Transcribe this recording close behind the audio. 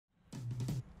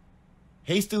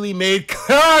Hastily made.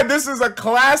 God, this is a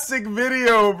classic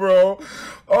video, bro.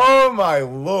 Oh my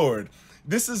Lord.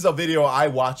 This is a video I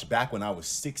watched back when I was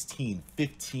 16,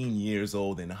 15 years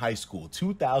old in high school,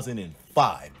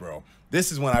 2005, bro.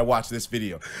 This is when I watched this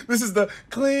video. This is the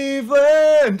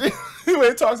Cleveland.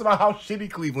 It talks about how shitty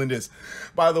Cleveland is.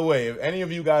 By the way, if any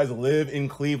of you guys live in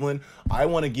Cleveland, I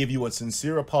want to give you a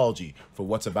sincere apology for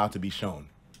what's about to be shown.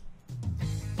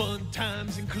 Fun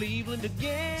times in Cleveland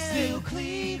again. Still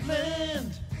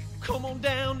Cleveland. Come on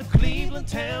down to Cleveland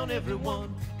town,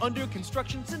 everyone. Under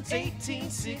construction since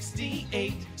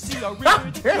 1868. See our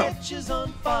river that catches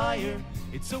on fire.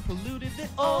 It's so polluted that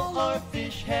all our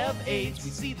fish have AIDS.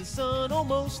 We see the sun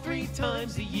almost 3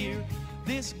 times a year.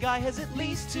 This guy has at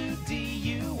least 2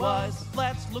 DUIs. The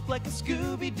flats look like a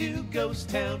Scooby-Doo ghost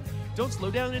town. Don't slow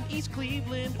down in East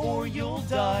Cleveland or you'll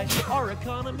die. Our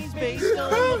economy's based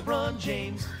on LeBron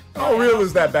James. How real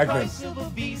is that back then? Price of a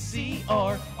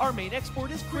VCR. Our main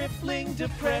export is crippling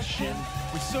depression.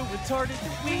 We're so retarded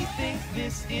that we think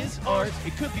this is art.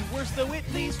 It could be worse though, at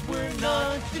least we're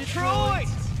not Detroit.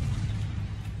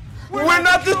 We're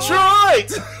not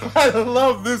Detroit! I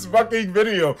love this fucking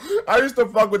video. I used to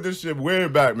fuck with this shit way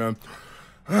back, man.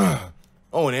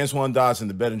 Oh, and Antoine Dodson,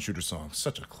 the Bed and Shooter song.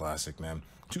 Such a classic, man.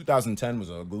 2010 was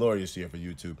a glorious year for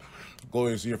YouTube.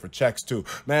 Glorious year for checks, too.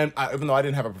 Man, even though I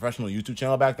didn't have a professional YouTube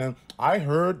channel back then, I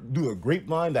heard through a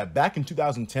grapevine that back in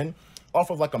 2010, off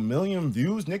of like 1 million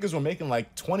views, niggas were making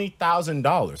like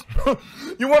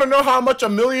 $20,000. You want to know how much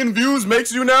 1 million views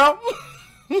makes you now?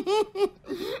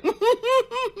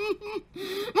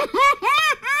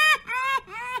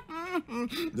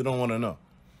 They don't want to know.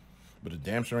 But it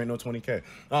damn sure ain't no 20K.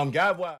 God, wow.